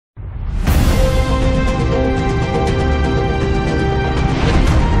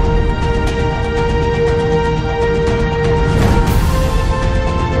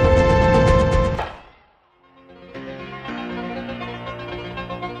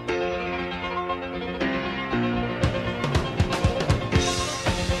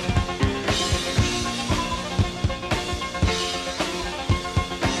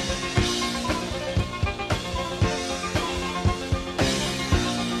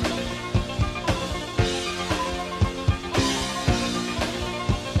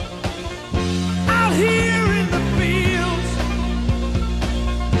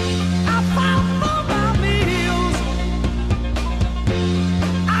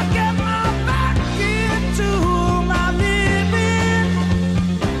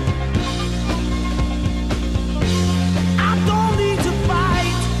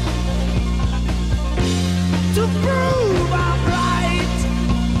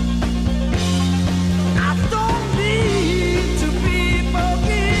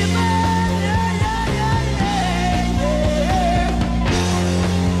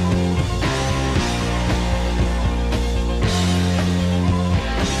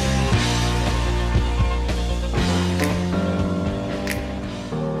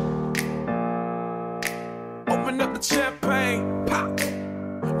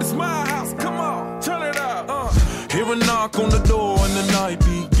a knock on the door and the night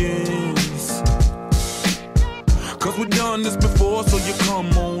begins. Cause we've done this before, so you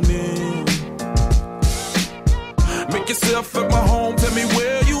come on in. Make yourself at my home, tell me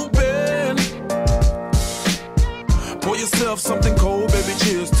where you been. Pour yourself something cold, baby,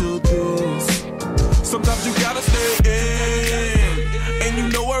 cheers to this. Sometimes you gotta stay in, and you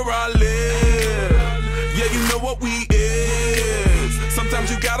know where I live. Yeah, you know what we is.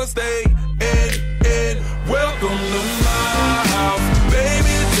 Sometimes you gotta stay in. Welcome to my house,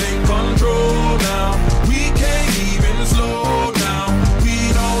 baby, take control now. We can't even slow down.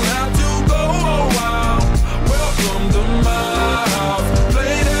 We don't have to go a while. Welcome to my house,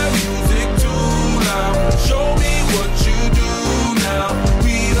 play that music too loud. Show me what you do now.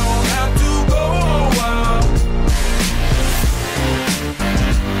 We don't have to go a while.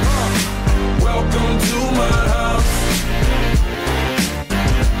 Welcome to my house.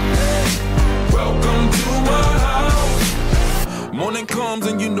 Welcome to my house. Morning comes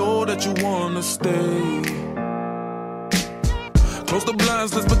and you know that you wanna stay. Close the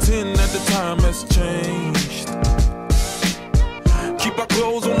blinds, let's pretend that the time has changed. Keep our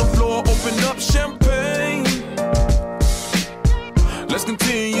clothes on the floor, open up champagne. Let's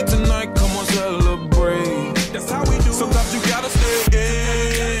continue tonight, come on, celebrate. That's how we do. Sometimes you gotta stay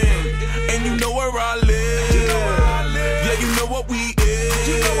in, and you know where I live. Yeah, you know what we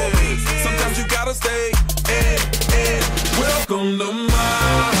is. Sometimes you gotta stay in. Welcome to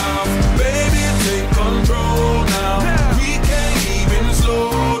my house, baby, take control now. We can't even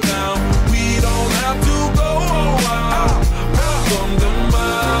slow down. We don't have to go a while. Welcome to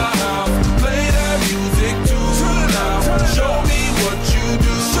my house, play that music too loud. Show me what you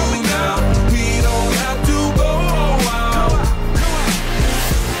do now. We don't have to go a while.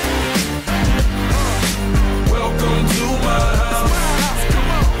 Welcome to my house.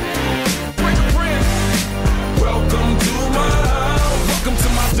 Welcome to my house. Welcome to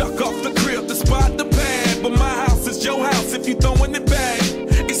my duck off the crib, the spot, the pad. But my house is your house if you throwing it back.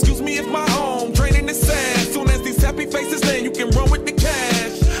 Excuse me if my home training is sad. Soon as these happy faces land, you can run with the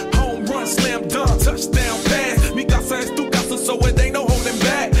cash. Home run, slam dunk, touchdown pass. Mi casa es tu casa, so it ain't no holding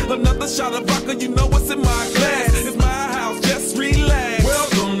back. Another shot of vodka, you know what's in my glass. It's my house, just relax.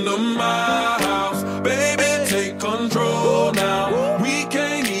 Welcome to my house, baby, take control now. We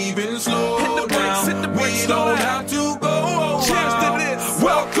can't even slow down. We don't have to go a while.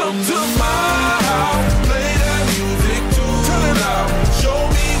 Welcome to my house, play that music too loud. Show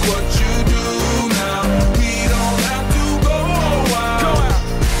me what you do now. We don't have to go a while.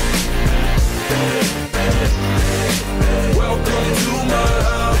 Welcome to my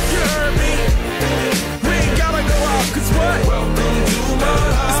house. You heard me? We ain't gotta go out, cause what? Welcome to my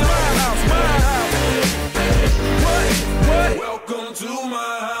house. It's my house, my house. What? Welcome to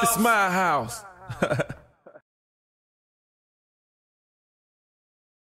my house. It's my house.